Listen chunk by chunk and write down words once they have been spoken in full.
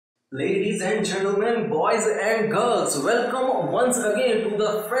Ladies and gentlemen, boys and girls, welcome once again to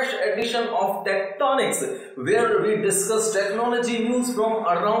the fresh edition of TechTonics, where we discuss technology news from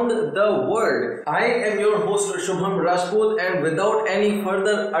around the world. I am your host Shubham Rajput, and without any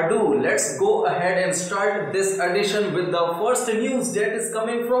further ado, let's go ahead and start this edition with the first news that is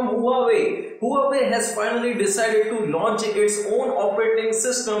coming from Huawei. Huawei has finally decided to launch its own operating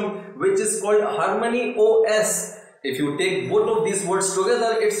system, which is called HarmonyOS. If you take both of these words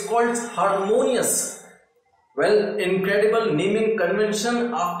together, it's called HarmonyOS. Well, incredible naming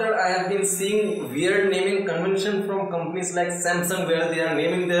convention. After I have been seeing weird naming convention from companies like Samsung, where they are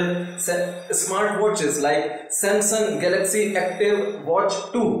naming their smartwatches like Samsung Galaxy Active Watch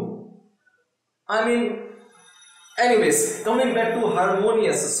 2. Anyways, coming back to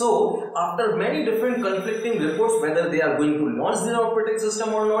HarmonyOS. So, after many different conflicting reports whether they are going to launch their operating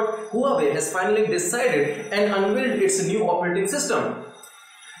system or not, Huawei has finally decided and unveiled its new operating system.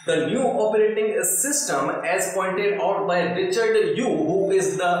 The new operating system, as pointed out by Richard Yu, who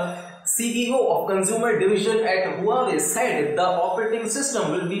is the CEO of Consumer Division at Huawei, said the operating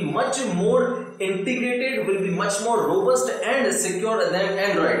system will be much more integrated, will be much more robust and secure than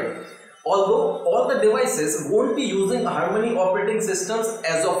Android. Although all the devices won't be using Harmony operating systems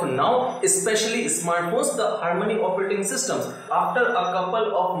as of now, especially smartphones, the Harmony operating systems after a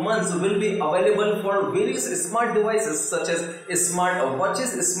couple of months will be available for various smart devices such as smart watches,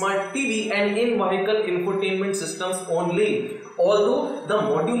 smart TV and in-vehicle infotainment systems only. Although the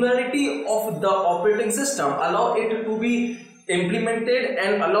modularity of the operating system allow it to be implemented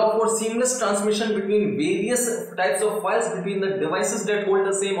and allow for seamless transmission between various types of files between the devices that hold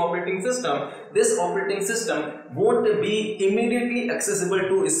the same operating system, this operating system won't be immediately accessible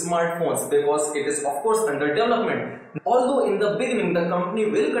to smartphones because it is of course under development. Although in the beginning the company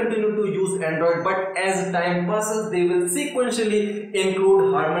will continue to use Android, but as time passes they will sequentially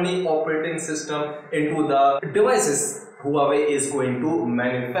include Harmony operating system into the devices Huawei is going to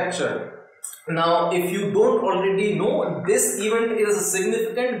manufacture. Now, if you don't already know, this event is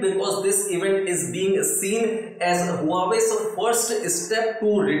significant because this event is being seen as Huawei's first step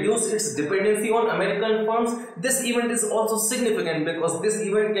to reduce its dependency on American firms. This event is also significant because this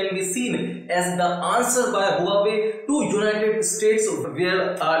event can be seen as the answer by Huawei to United States,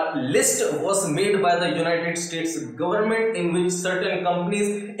 where a list was made by the United States government in which certain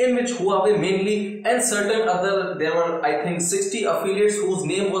companies, in which Huawei mainly and certain other, there were I think 60 affiliates whose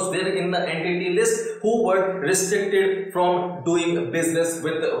name was there in the entity list, who were restricted from doing business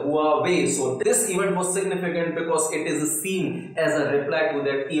with Huawei. So this event was significant because it is seen as a reply to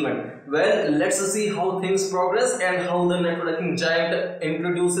that event. Well, let's see how things progress and how the networking giant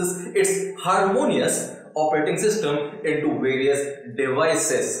introduces its HarmonyOS operating system into various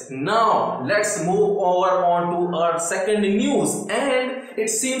devices. Now let's move over on to our second news, and it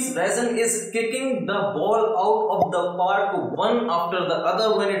seems Ryzen is kicking the ball out of the park one after the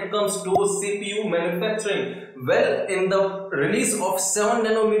other when it comes to CPU manufacturing. Well, in the release of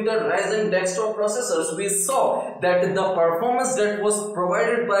 7nm Ryzen desktop processors, we saw that the performance that was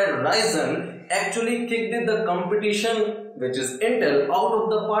provided by Ryzen actually kicked the competition, which is Intel, out of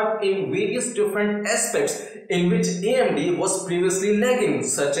the park in various different aspects in which AMD was previously lagging,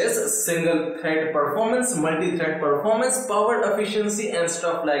 such as single thread performance, multi-thread performance, power efficiency and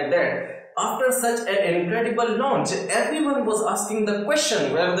stuff like that. After such an incredible launch, everyone was asking the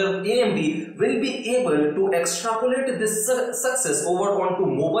question whether AMD will be able to extrapolate this success over onto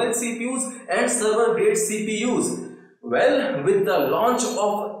mobile CPUs and server-grade CPUs. Well, with the launch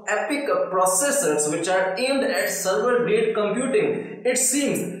of EPYC processors which are aimed at server-grade computing, it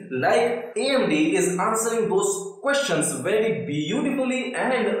seems like AMD is answering those questions very beautifully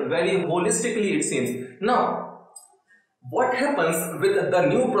and very holistically, it seems. Now, what happens with the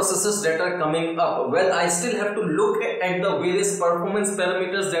new processors that are coming up? Well, I still have to look at the various performance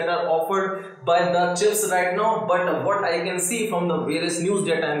parameters that are offered by the chips right now, but what I can see from the various news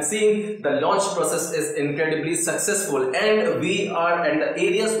that I am seeing, the launch process is incredibly successful, and we are at the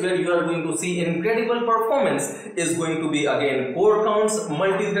areas where you are going to see incredible performance is going to be again core counts,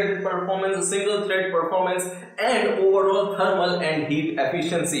 multi-threaded performance, single thread performance and overall thermal and heat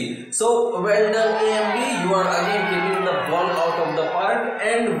efficiency. So well done AMD, you are again kicking the ball out of the park,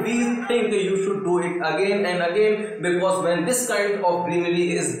 and we think you should do it again and again, because when this kind of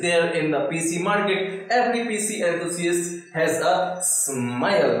greenery is there in the PC market, every PC enthusiast has a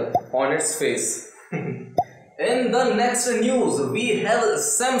smile on its face. In the next news, we have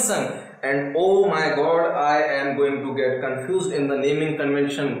Samsung, and oh my god, I am going to get confused in the naming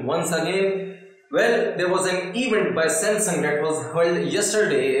convention once again. Well, there was an event by Samsung that was held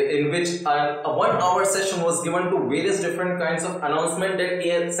yesterday in which a 1 hour session was given to various different kinds of announcement that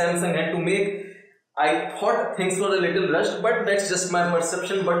Samsung had to make. I thought things were a little rushed, but that's just my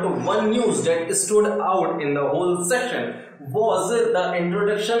perception. But one news that stood out in the whole session was the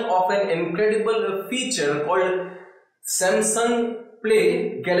introduction of an incredible feature called Samsung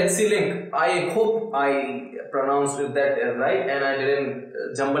Play Galaxy Link. I hope I pronounced that right and I didn't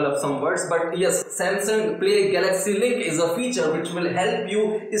jumble up some words, but yes, Samsung Play Galaxy Link is a feature which will help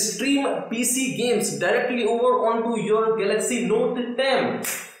you stream PC games directly over onto your Galaxy Note 10.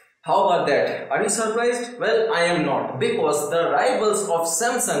 How about that? Are you surprised? Well, I am not, because the rivals of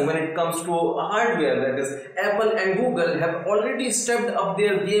Samsung when it comes to hardware, that is Apple and Google, have already stepped up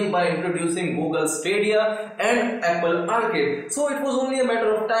their game by introducing Google Stadia and Apple Arcade. So it was only a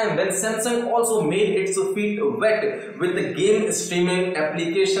matter of time when Samsung also made its feet wet with the game streaming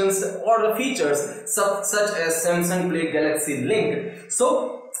applications or features such as Samsung Play Galaxy Link.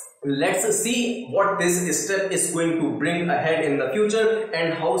 So let's see what this step is going to bring ahead in the future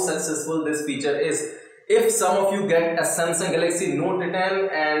and how successful this feature is. If some of you get a Samsung Galaxy Note 10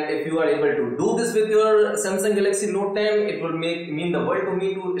 and if you are able to do this with your Samsung Galaxy Note 10, it will mean the world to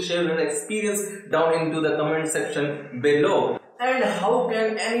me to share your experience down into the comment section below. And how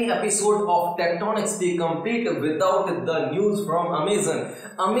can any episode of TechTonics be complete without the news from Amazon?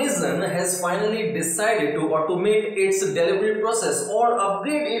 Amazon has finally decided to automate its delivery process or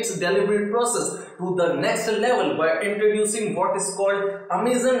upgrade its delivery process to the next level by introducing what is called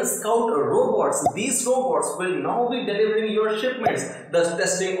Amazon Scout robots. These robots will now be delivering your shipments. The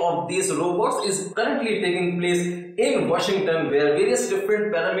testing of these robots is currently taking place in Washington, where various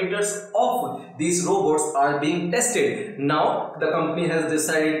different parameters of these robots are being tested. Now the company has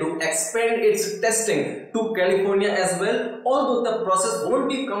decided to expand its testing to California as well. Although the process won't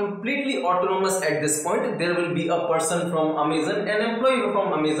be completely autonomous at this point, there will be a person from Amazon, an employee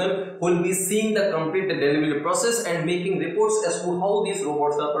from Amazon, who will be seeing the complete delivery process and making reports as to how these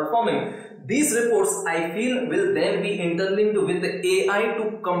robots are performing. These reports, I feel, will then be interlinked with the AI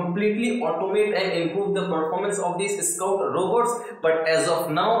to completely automate and improve the performance of these Scout robots. But as of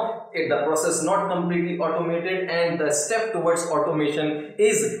now, the process is not completely automated and the step towards automation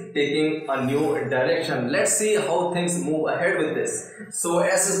is taking a new direction. Let's see how things move ahead with this. So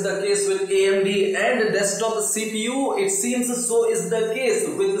as is the case with AMD and desktop CPU, it seems so is the case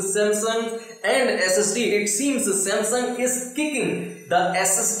with Samsung and SSD. It seems Samsung is kicking the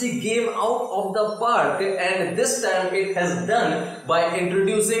SSD game out of the park, and this time it has done by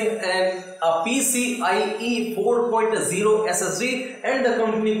introducing a PCIe 4.0 SSD, and the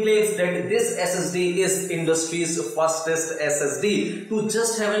company claims that this SSD is industry's fastest SSD. To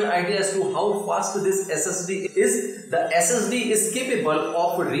just have an idea as to how fast this SSD is, the SSD is capable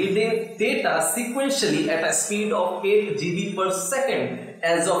of reading data sequentially at a speed of 8 GB per second.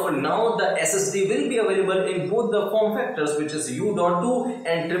 As of now, the SSD will be available in both the form factors, which is U.2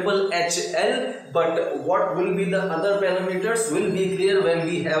 and HHL, but what will be the other parameters will be clear when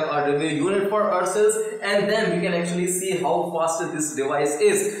we have a review unit for ourselves, and then we can actually see how fast this device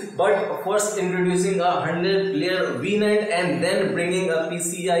is. But first introducing a 100-layer VNAND and then bringing a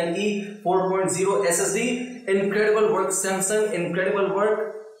PCIe 4.0 SSD. Incredible work, Samsung, incredible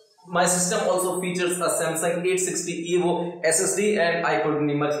work. My system also features a Samsung 860 EVO SSD and I couldn't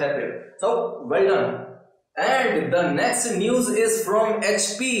be much happier. So, well done. And the next news is from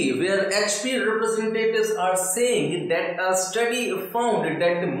HP, where HP representatives are saying that a study found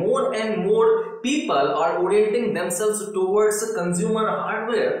that more and more people are orienting themselves towards consumer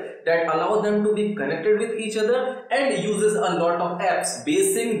hardware that allow them to be connected with each other and uses a lot of apps.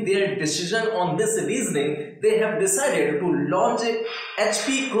 Basing their decision on this reasoning, they have decided to launch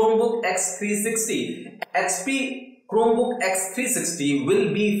HP Chromebook X360. HP Chromebook X360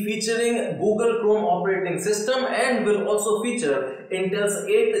 will be featuring Google Chrome operating system and will also feature Intel's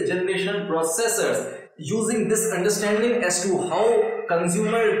 8th generation processors. Using this understanding as to how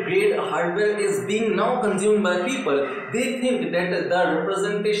consumer grade hardware is being now consumed by people, they think that the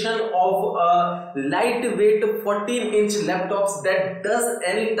representation of a lightweight 14-inch laptops that does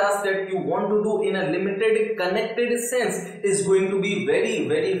any task that you want to do in a limited connected sense is going to be very,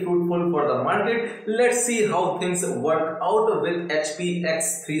 very fruitful for the market. Let's see how things work out with HP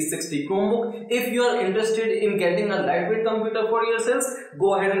X360 Chromebook. If you are interested in getting a lightweight computer for yourselves,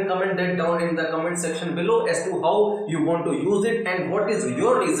 go ahead and comment that down in the comment section below as to how you want to use it and what is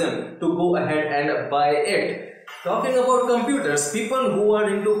your reason to go ahead and buy it. Talking about computers, people who are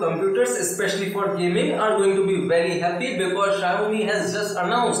into computers, especially for gaming, are going to be very happy because Xiaomi has just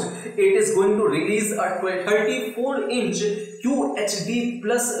announced it is going to release a 34-inch QHD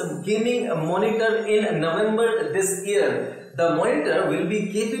plus gaming monitor in November this year. The monitor will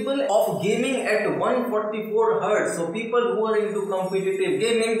be capable of gaming at 144 Hz. So people who are into competitive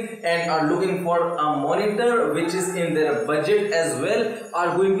gaming and are looking for a monitor which is in their budget as well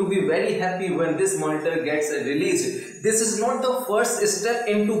are going to be very happy when this monitor gets released. This is not the first step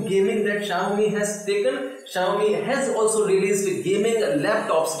into gaming that Xiaomi has taken. Xiaomi has also released gaming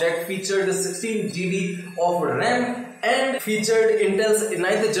laptops that featured 16 GB of RAM and featured Intel's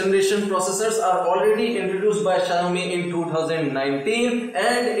 9th generation processors are already introduced by Xiaomi in 2019,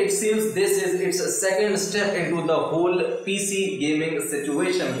 and it seems this is its second step into the whole PC gaming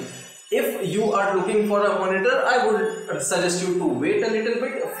situation. If you are looking for a monitor, I would suggest you to wait a little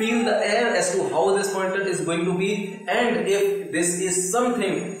bit, feel the air as to how this monitor is going to be, and if this is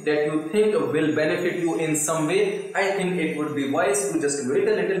something that you think will benefit you in some way, I think it would be wise to just wait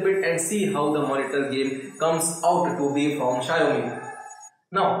a little bit and see how the monitor game comes out to be from Xiaomi.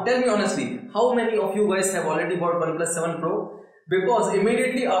 Now, tell me honestly, how many of you guys have already bought OnePlus 7 Pro? Because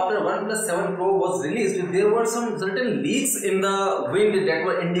immediately after OnePlus 7 Pro was released, there were some certain leaks in the wind that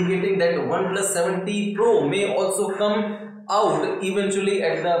were indicating that OnePlus 7T Pro may also come out eventually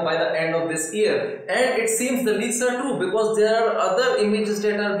by the end of this year. And it seems the leaks are true because there are other images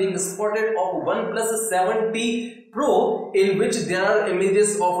that are being spotted of OnePlus 7T Pro in which there are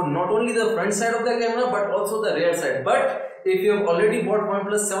images of not only the front side of the camera but also the rear side. But if you have already bought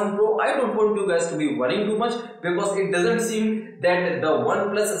OnePlus 7 Pro, I don't want you guys to be worrying too much because it doesn't seem that the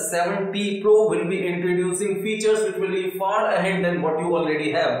OnePlus 7T Pro will be introducing features which will be far ahead than what you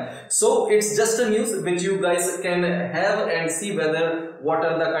already have. So it's just a news which you guys can have and see whether what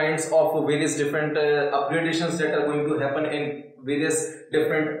are the kinds of various different upgradations that are going to happen in various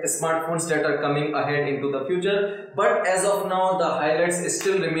different smartphones that are coming ahead into the future. But as of now, the highlights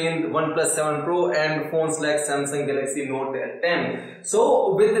still remain OnePlus 7 Pro and phones like Samsung Galaxy Note 10.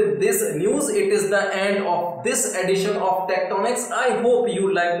 So with this news, it is the end of this edition of TechTonics. I hope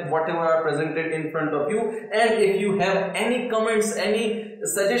you liked whatever I presented in front of you, and if you have any comments, any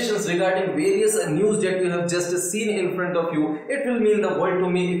suggestions regarding various news that you have just seen in front of you, it will mean the world to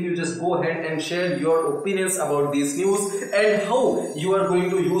me if you just go ahead and share your opinions about these news and how you are going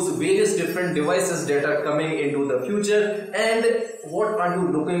to use various different devices that are coming into the future, and what are you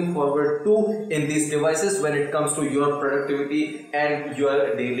looking forward to in these devices when it comes to your productivity and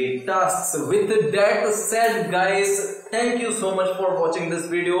your daily tasks. With that said, guys, thank you so much for watching this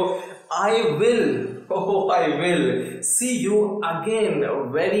video. I will see you again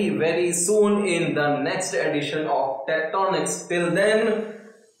very soon in the next edition of TechTonics. Till then,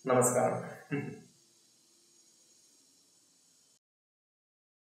 namaskar.